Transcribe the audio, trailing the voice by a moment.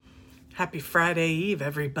Happy Friday Eve,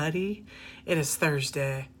 everybody. It is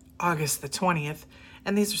Thursday, August the 20th,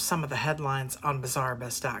 and these are some of the headlines on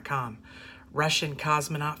BazarBest.com. Russian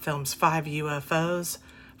cosmonaut films 5 UFOs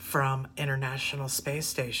from International Space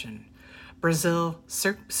Station. Brazil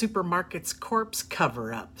supermarket's corpse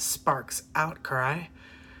cover-up sparks outcry.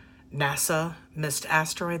 NASA missed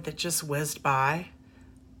asteroid that just whizzed by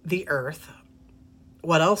the Earth.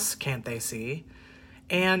 What else can't they see?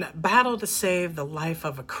 And battle to save the life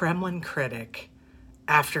of a Kremlin critic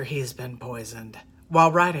after he's been poisoned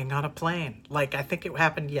while riding on a plane. Like, I think it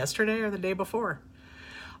happened yesterday or the day before.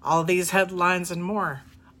 All these headlines and more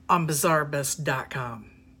on BazarBest.com.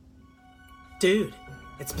 Dude,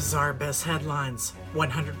 it's Bizarre Best Headlines,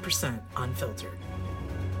 100% unfiltered.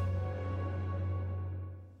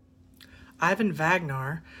 Ivan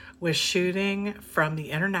Vagnar was shooting from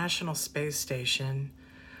the International Space Station,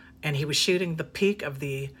 and he was shooting the peak of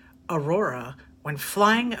the aurora when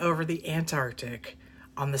flying over the Antarctic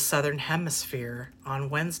on the southern hemisphere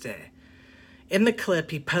on Wednesday. In the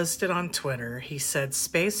clip he posted on Twitter, he said,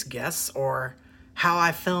 "Space guests," or "how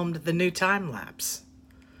I filmed the new time lapse."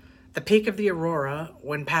 The peak of the aurora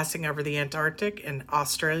when passing over the Antarctic and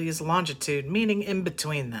Australia's longitude, meaning in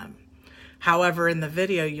between them. However, in the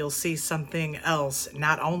video, you'll see something else,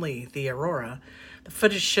 not only the aurora. The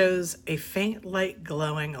footage shows a faint light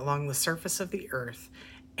glowing along the surface of the Earth,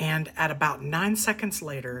 and at about 9 seconds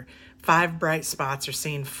later, 5 bright spots are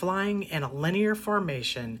seen flying in a linear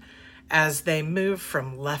formation as they move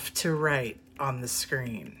from left to right on the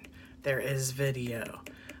screen. There is video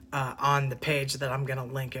on the page that I'm going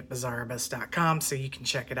to link at BazarBest.com so you can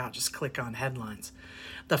check it out. Just click on headlines.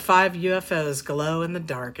 The 5 UFOs glow in the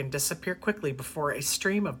dark and disappear quickly before a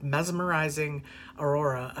stream of mesmerizing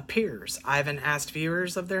aurora appears. Ivan asked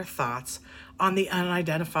viewers of their thoughts on the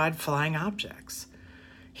unidentified flying objects.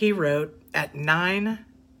 He wrote, "At 9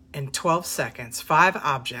 and 12 seconds, 5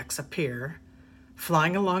 objects appear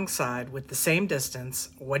flying alongside with the same distance.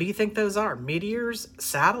 What do you think those are? Meteors,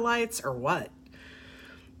 satellites, or what?"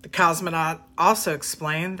 The cosmonaut also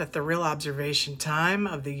explained that the real observation time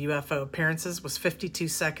of the UFO appearances was 52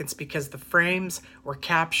 seconds because the frames were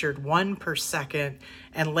captured 1 per second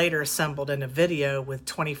and later assembled in a video with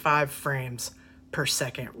 25 frames per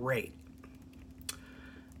second rate.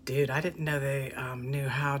 Dude, I didn't know they knew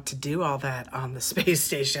how to do all that on the space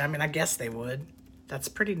station. I mean, I guess they would. That's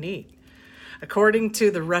pretty neat. According to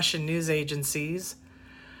the Russian news agencies,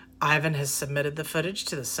 Ivan has submitted the footage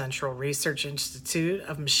to the Central Research Institute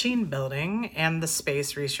of Machine Building and the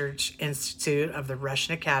Space Research Institute of the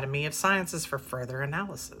Russian Academy of Sciences for further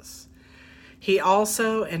analysis. He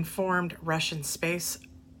also informed Russian Space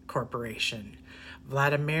Corporation.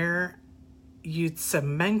 Vladimir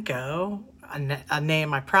Yutsemenko, a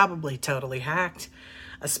name I probably totally hacked,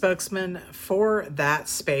 a spokesman for that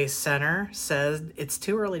space center, says it's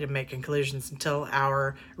too early to make conclusions until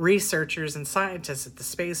our researchers and scientists at the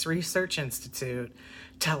Space Research Institute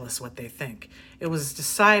tell us what they think. It was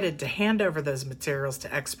decided to hand over those materials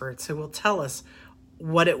to experts who will tell us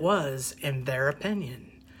what it was in their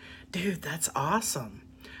opinion. Dude, that's awesome.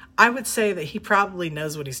 I would say that he probably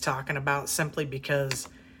knows what he's talking about simply because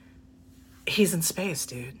he's in space,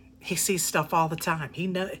 dude. He sees stuff all the time.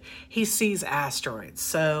 He sees asteroids.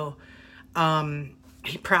 So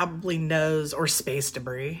he probably knows, or space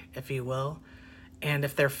debris, if you will. And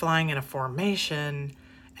if they're flying in a formation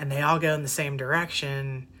and they all go in the same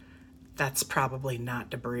direction, that's probably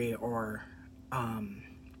not debris or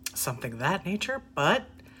something of that nature. But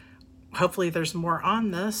hopefully there's more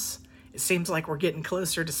on this. It seems like we're getting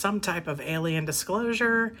closer to some type of alien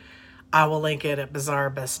disclosure. I will link it at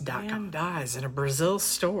BazarBest.com. Man dies in a Brazil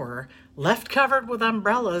store, left covered with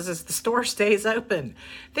umbrellas as the store stays open.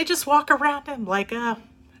 They just walk around him like,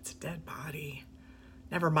 it's a dead body.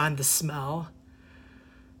 Never mind the smell.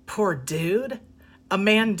 Poor dude. A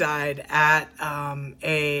man died at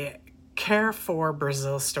a Carrefour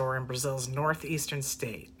Brazil store in Brazil's northeastern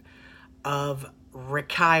state of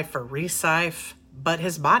Recife, but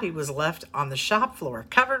his body was left on the shop floor,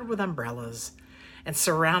 covered with umbrellas and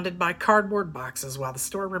surrounded by cardboard boxes while the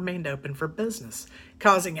store remained open for business,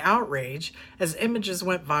 causing outrage as images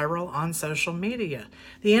went viral on social media.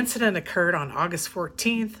 The incident occurred on August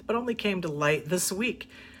 14th, but only came to light this week.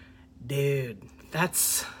 Dude,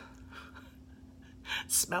 that's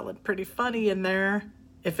smelling pretty funny in there.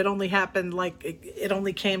 If it only happened like it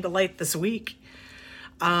only came to light this week.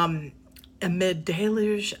 Amid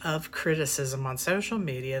deluge of criticism on social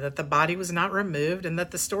media that the body was not removed and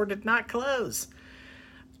that the store did not close.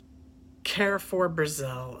 Carrefour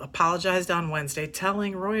Brazil apologized on Wednesday,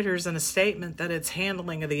 telling Reuters in a statement that its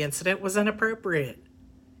handling of the incident was inappropriate.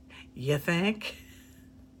 You think?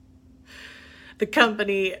 The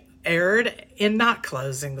company erred in not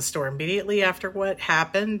closing the store immediately after what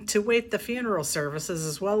happened to wait the funeral services,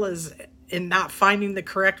 as well as in not finding the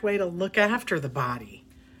correct way to look after the body.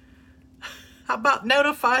 How about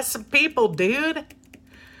notify some people, dude?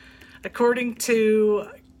 According to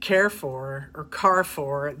Carrefour,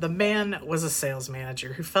 the man was a sales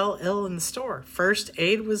manager who fell ill in the store. First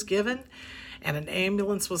aid was given and an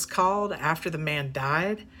ambulance was called after the man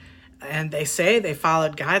died. And they say they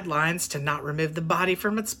followed guidelines to not remove the body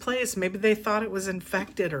from its place. Maybe they thought it was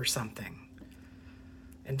infected or something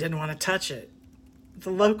and didn't want to touch it. The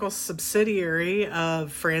local subsidiary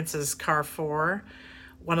of France's Carrefour,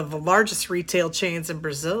 one of the largest retail chains in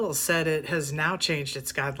Brazil, said it has now changed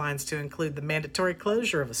its guidelines to include the mandatory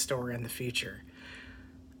closure of a store in the future.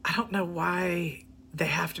 I don't know why they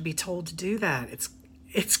have to be told to do that.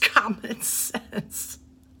 It's common sense.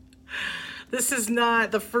 This is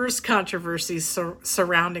not the first controversy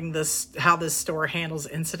surrounding this, how this store handles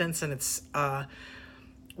incidents in its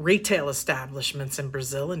retail establishments in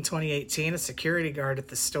Brazil. In 2018, a security guard at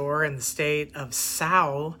the store in the state of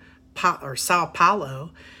Sao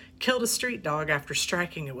Paulo killed a street dog after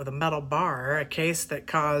striking it with a metal bar, a case that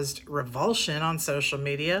caused revulsion on social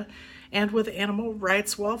media and with animal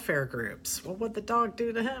rights welfare groups. Well, what'd the dog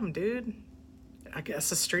do to him, dude? I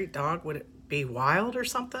guess a street dog. Would it be wild or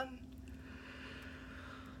something?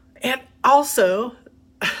 And also,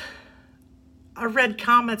 I'm reading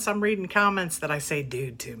comments that I say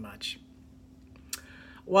dude too much.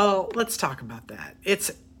 Well, let's talk about that.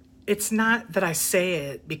 It's not that I say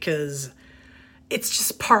it because it's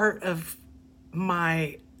just part of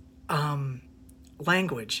my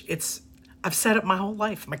language. I've said it my whole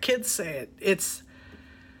life. My kids say it.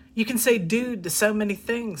 You can say dude to so many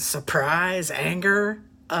things. Surprise, anger.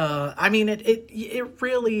 It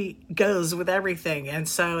really goes with everything. And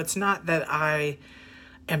so it's not that I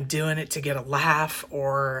am doing it to get a laugh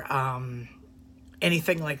or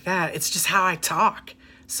anything like that. It's just how I talk.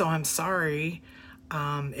 So I'm sorry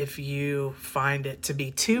if you find it to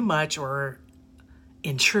be too much or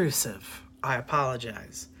intrusive. I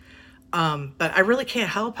apologize. But I really can't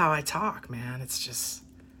help how I talk, man. It's just,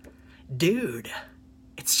 dude,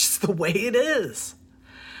 it's just the way it is.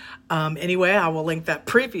 Anyway, I will link that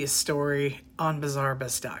previous story on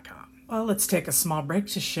BizarreAbyss.com. Well, let's take a small break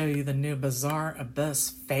to show you the new Bizarre Abyss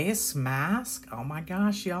face mask. Oh my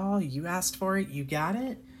gosh, y'all, you asked for it, you got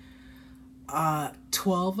it.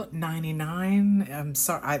 $12.99. I'm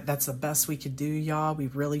sorry, that's the best we could do, y'all. We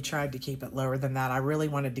really tried to keep it lower than that. I really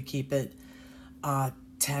wanted to keep it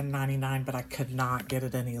 $10.99, but I could not get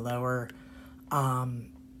it any lower.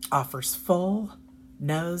 Offers full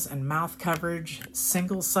nose and mouth coverage,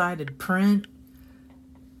 single-sided print,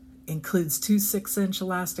 includes 2 6-inch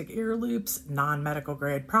elastic ear loops, non-medical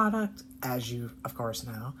grade product, as you of course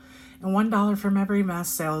know, and $1 from every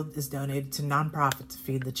mask sale is donated to nonprofit to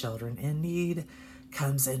feed the children in need.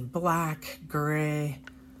 Comes in black, gray,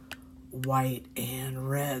 white, and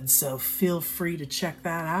red, so feel free to check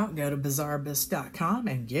that out. Go to BizarreAbyss.com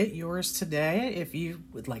and get yours today if you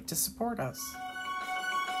would like to support us.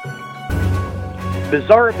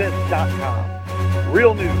 BizarreAbyss.com.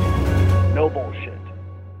 Real news, no bullshit.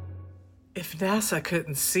 If NASA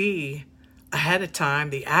couldn't see ahead of time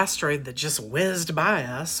the asteroid that just whizzed by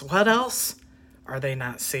us, what else are they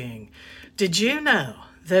not seeing? Did you know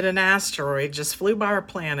that an asteroid just flew by our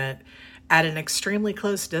planet at an extremely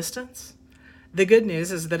close distance? The good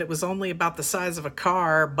news is that it was only about the size of a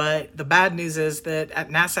car, but the bad news is that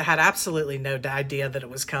NASA had absolutely no idea that it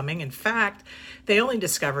was coming. In fact, they only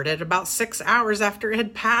discovered it about 6 hours after it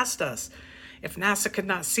had passed us. If NASA could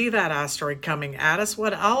not see that asteroid coming at us,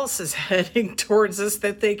 what else is heading towards us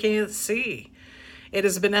that they can't see? It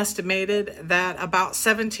has been estimated that about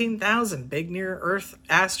 17,000 big near-Earth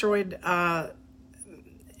asteroid and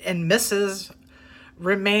misses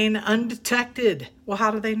remain undetected. Well, how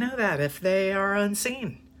do they know that if they are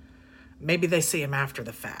unseen? Maybe they see them after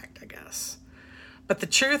the fact, I guess. But the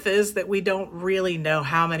truth is that we don't really know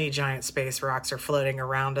how many giant space rocks are floating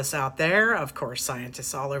around us out there. Of course,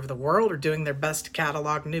 scientists all over the world are doing their best to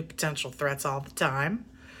catalog new potential threats all the time.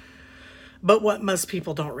 But what most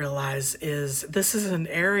people don't realize is this is an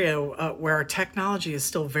area where our technology is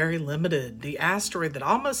still very limited. The asteroid that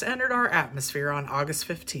almost entered our atmosphere on August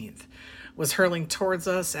 15th was hurling towards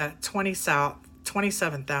us at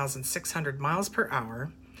 27,600 miles per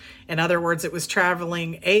hour. In other words, it was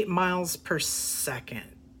traveling 8 miles per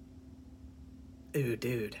second. Ooh,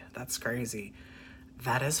 dude, that's crazy.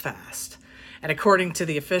 That is fast. And according to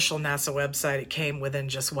the official NASA website, it came within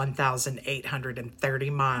just 1,830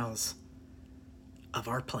 miles of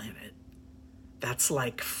our planet. That's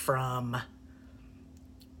like from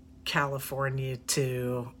California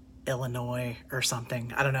to Illinois or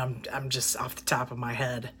something. I don't know. I'm just off the top of my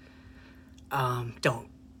head. Don't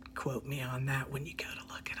quote me on that when you go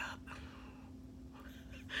to look it up.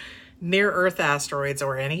 Near-Earth asteroids,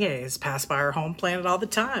 or NEAs, pass by our home planet all the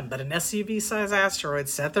time, but an SUV-sized asteroid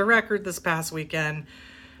set the record this past weekend.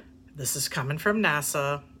 This is coming from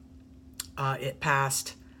NASA. It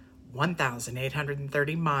passed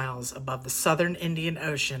 1,830 miles above the southern Indian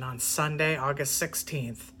Ocean on Sunday, August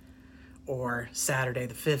 16th, or Saturday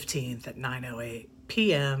the 15th at 9:08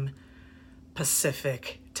 p.m.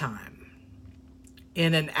 Pacific time.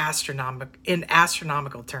 In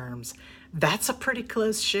astronomical terms, that's a pretty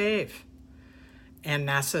close shave. And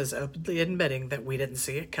NASA is openly admitting that we didn't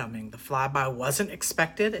see it coming. The flyby wasn't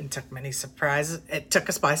expected and took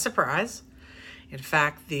us by surprise. In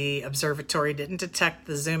fact, the observatory didn't detect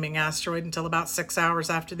the zooming asteroid until about 6 hours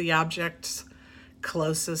after the object's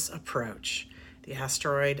closest approach. The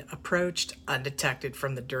asteroid approached undetected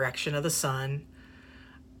from the direction of the sun,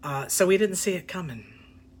 so we didn't see it coming.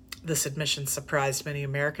 This admission surprised many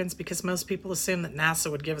Americans because most people assumed that NASA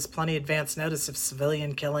would give us plenty advance notice if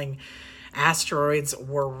civilian-killing asteroids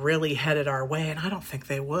were really headed our way, and I don't think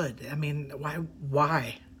they would. I mean,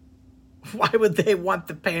 why? Why would they want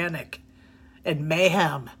the panic and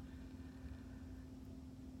mayhem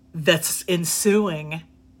that's ensuing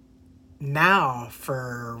now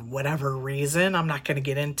for whatever reason? I'm not going to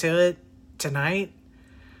get into it tonight,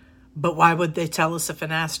 but why would they tell us if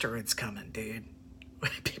an asteroid's coming, dude?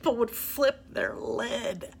 People would flip their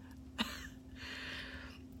lid.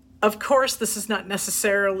 Of course, this is not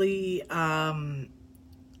necessarily the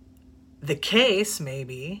case,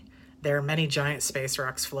 maybe. There are many giant space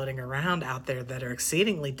rocks floating around out there that are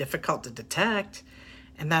exceedingly difficult to detect,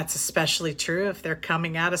 and that's especially true if they're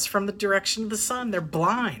coming at us from the direction of the sun. They're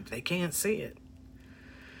blind. They can't see it.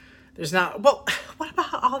 Well, what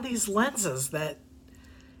about all these lenses that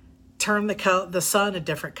turn the sun a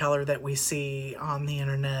different color that we see on the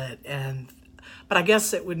internet? But I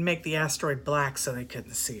guess it would make the asteroid black so they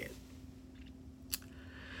couldn't see it.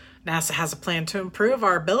 NASA has a plan to improve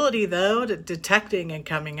our ability, though, to detecting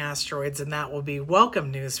incoming asteroids, and that will be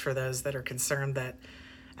welcome news for those that are concerned that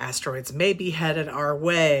asteroids may be headed our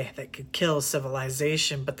way that could kill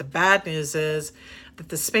civilization. But the bad news is that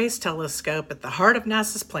the Space Telescope at the heart of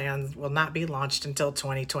NASA's plan will not be launched until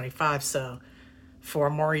 2025, so 4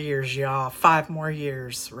 more years, y'all. 5 more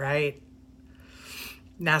years, right?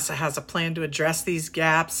 NASA has a plan to address these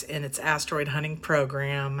gaps in its asteroid hunting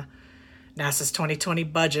program. NASA's 2020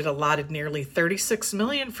 budget allotted nearly $36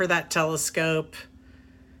 million for that telescope.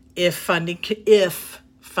 If funding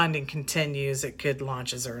continues, it could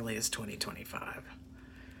launch as early as 2025.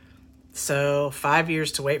 So 5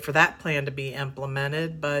 years to wait for that plan to be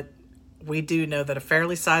implemented, but we do know that a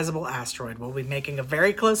fairly sizable asteroid will be making a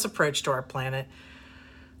very close approach to our planet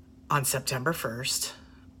on September 1st.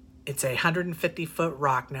 It's a 150-foot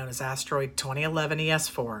rock known as asteroid 2011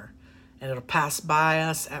 ES4, and it'll pass by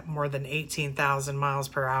us at more than 18,000 miles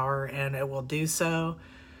per hour, and it will do so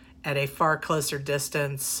at a far closer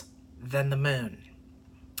distance than the moon.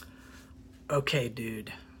 Okay,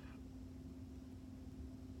 dude.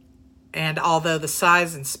 And although the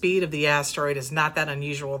size and speed of the asteroid is not that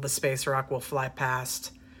unusual, the space rock will fly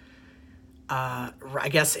past, I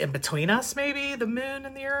guess, in between us, maybe, the moon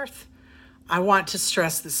and the Earth. I want to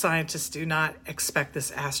stress that scientists do not expect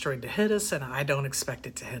this asteroid to hit us, and I don't expect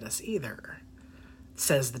it to hit us either,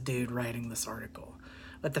 says the dude writing this article.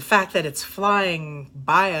 But the fact that it's flying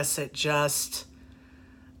by us at just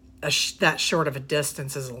that short of a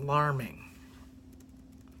distance is alarming.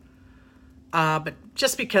 But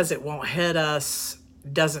just because it won't hit us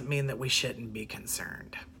doesn't mean that we shouldn't be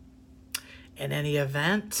concerned. In any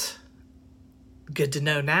event, good to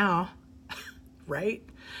know now, right?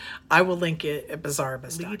 I will link it at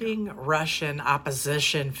Bizarrebus. Leading Russian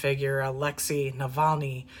opposition figure Alexei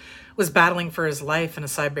Navalny was battling for his life in a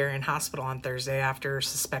Siberian hospital on Thursday after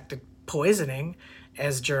suspected poisoning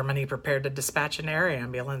as Germany prepared to dispatch an air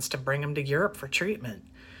ambulance to bring him to Europe for treatment.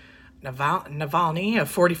 Navalny, a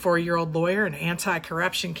 44-year-old lawyer and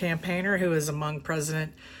anti-corruption campaigner who is among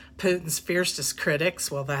President Putin's fiercest critics,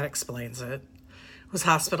 well, that explains it, was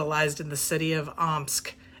hospitalized in the city of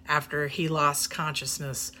Omsk after he lost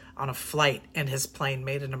consciousness on a flight and his plane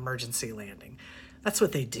made an emergency landing. That's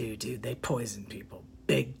what they do, dude. They poison people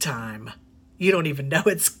big time. You don't even know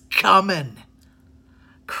it's coming.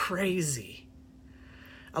 Crazy.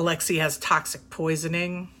 Alexei has toxic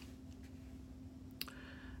poisoning.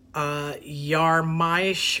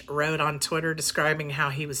 Yarmaish wrote on Twitter describing how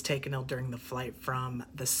he was taken ill during the flight from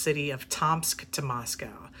the city of Tomsk to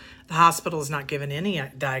Moscow. The hospital has not given any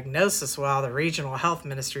diagnosis, while the regional health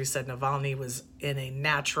ministry said Navalny was in a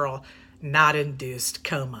natural, not induced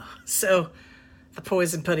coma. So the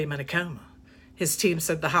poison put him in a coma. His team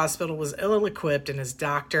said the hospital was ill-equipped, and his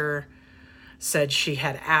doctor said she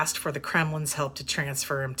had asked for the Kremlin's help to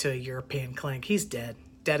transfer him to a European clinic. He's dead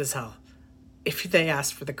as hell. If they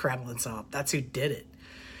asked for the Kremlin's help, that's who did it,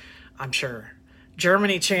 I'm sure.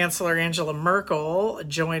 Germany Chancellor Angela Merkel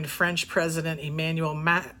joined French President Emmanuel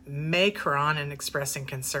Macron in expressing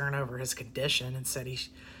concern over his condition and said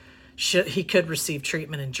he could receive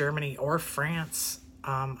treatment in Germany or France.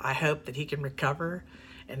 I hope that he can recover,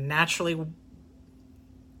 and naturally,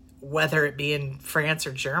 whether it be in France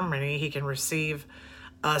or Germany, he can receive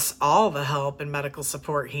us all the help and medical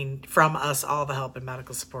support he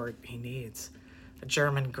needs. A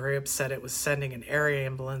German group said it was sending an air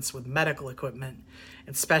ambulance with medical equipment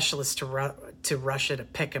and specialists to Russia to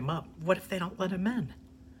pick him up. What if they don't let him in?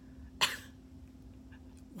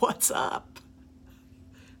 What's up?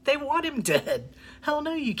 They want him dead. Hell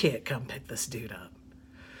no, you can't come pick this dude up.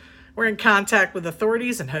 We're in contact with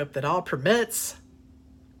authorities and hope that all permits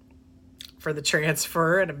for the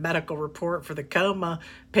transfer and a medical report for the coma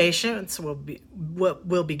patients will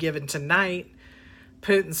be given tonight.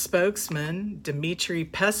 Putin's spokesman, Dmitry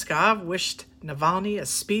Peskov, wished Navalny a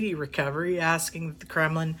speedy recovery, asking that the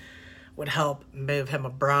Kremlin would help move him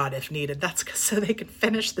abroad if needed. That's so they can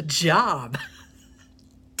finish the job.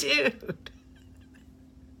 Dude.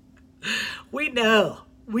 We know,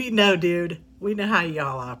 dude. We know how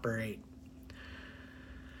y'all operate.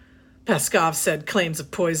 Peskov said claims of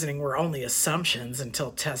poisoning were only assumptions until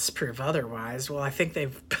tests prove otherwise. Well, I think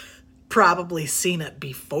they've probably seen it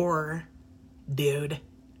before, dude.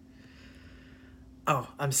 Oh,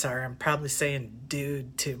 I'm sorry. I'm probably saying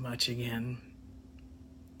dude too much again.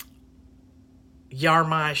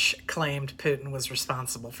 Yarmaish claimed Putin was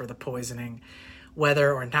responsible for the poisoning.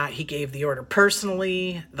 Whether or not he gave the order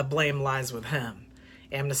personally, the blame lies with him.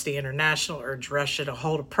 Amnesty International urged Russia to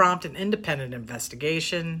hold a prompt and independent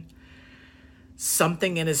investigation.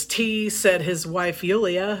 Something in his tea, said his wife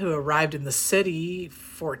Yulia, who arrived in the city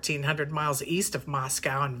 1,400 miles east of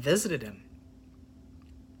Moscow and visited him.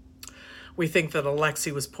 We think that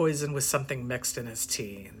Alexei was poisoned with something mixed in his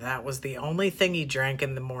tea. That was the only thing he drank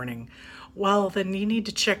in the morning. Well, then you need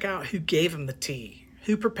to check out who gave him the tea,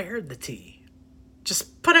 who prepared the tea.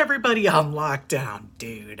 Just put everybody on lockdown,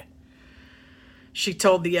 dude. She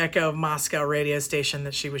told the Echo of Moscow radio station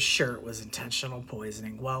that she was sure it was intentional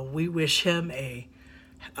poisoning. Well, we wish him a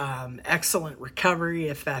excellent recovery,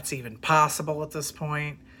 if that's even possible at this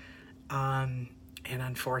point. And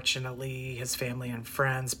unfortunately, his family and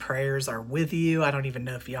friends' prayers are with you. I don't even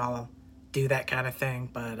know if y'all do that kind of thing,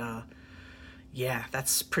 but yeah,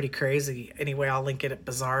 that's pretty crazy. Anyway, I'll link it at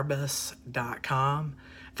bizarbus.com.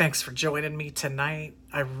 Thanks for joining me tonight.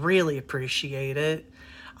 I really appreciate it.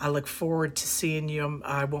 I look forward to seeing you.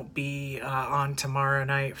 I won't be on tomorrow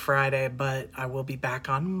night, Friday, but I will be back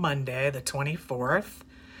on Monday, the 24th.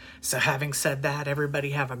 So having said that,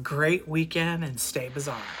 everybody have a great weekend and stay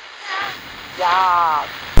bizarre. Yeah.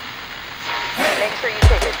 Make sure you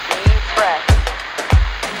take a deep breath.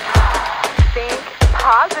 Think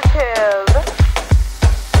positive.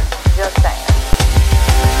 Just saying.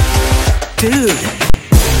 Dude.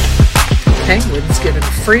 Penguins given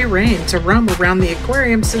free rein to roam around the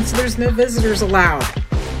aquarium since there's no visitors allowed.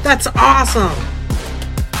 That's awesome!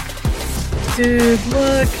 Dude,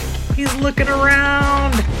 look. He's looking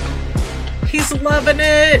around. He's loving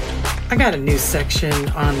it. I got a new section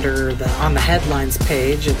on the headlines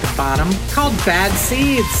page at the bottom called Bad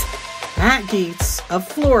Seeds. Matt Gaetz of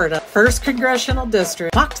Florida, 1st Congressional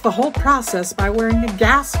District, mocked the whole process by wearing a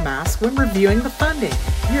gas mask when reviewing the funding.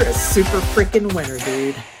 You're a super freaking winner,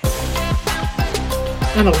 dude.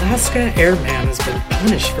 An Alaska airman has been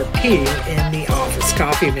punished for peeing in the office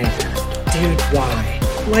coffee maker. Dude, why?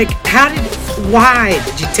 Why?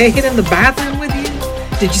 Did you take it in the bathroom with you?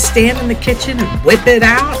 Did you stand in the kitchen and whip it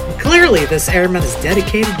out? Clearly, this airman is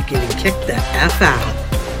dedicated to getting kicked the F out.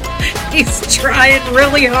 He's trying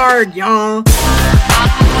really hard, y'all.